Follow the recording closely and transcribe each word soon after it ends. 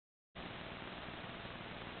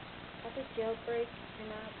to jailbreak an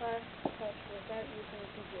iPod Touch without using a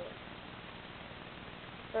computer.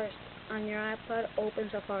 First, on your iPod, open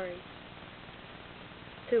Safari.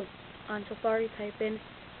 2. On Safari, type in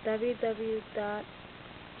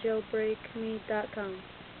www.jailbreakme.com.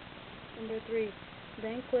 Number 3.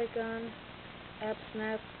 Then click on App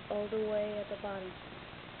Snap all the way at the bottom.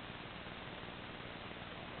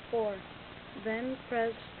 4. Then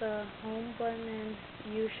press the home button and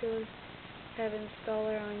you should have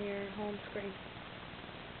installer on your home screen.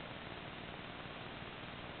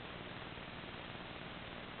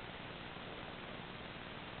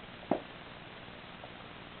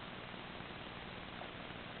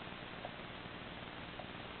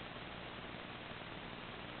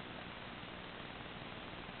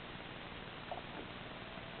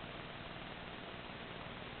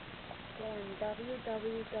 Again,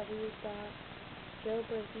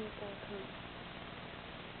 www.jailbreakme.com.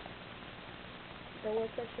 The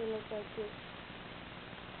website should look like this.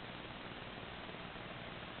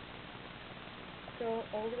 Scroll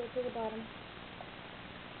all the way to the bottom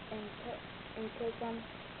and click on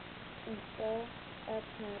Install App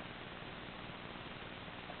Snap.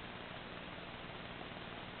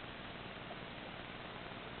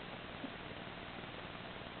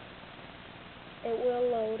 It will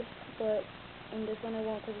load, but in this one it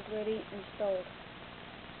won't because it's already installed.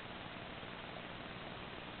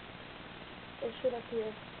 It should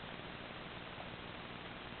appear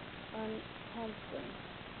on home screen.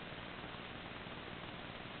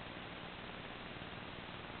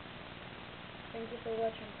 Thank you for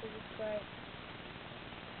watching. Please subscribe.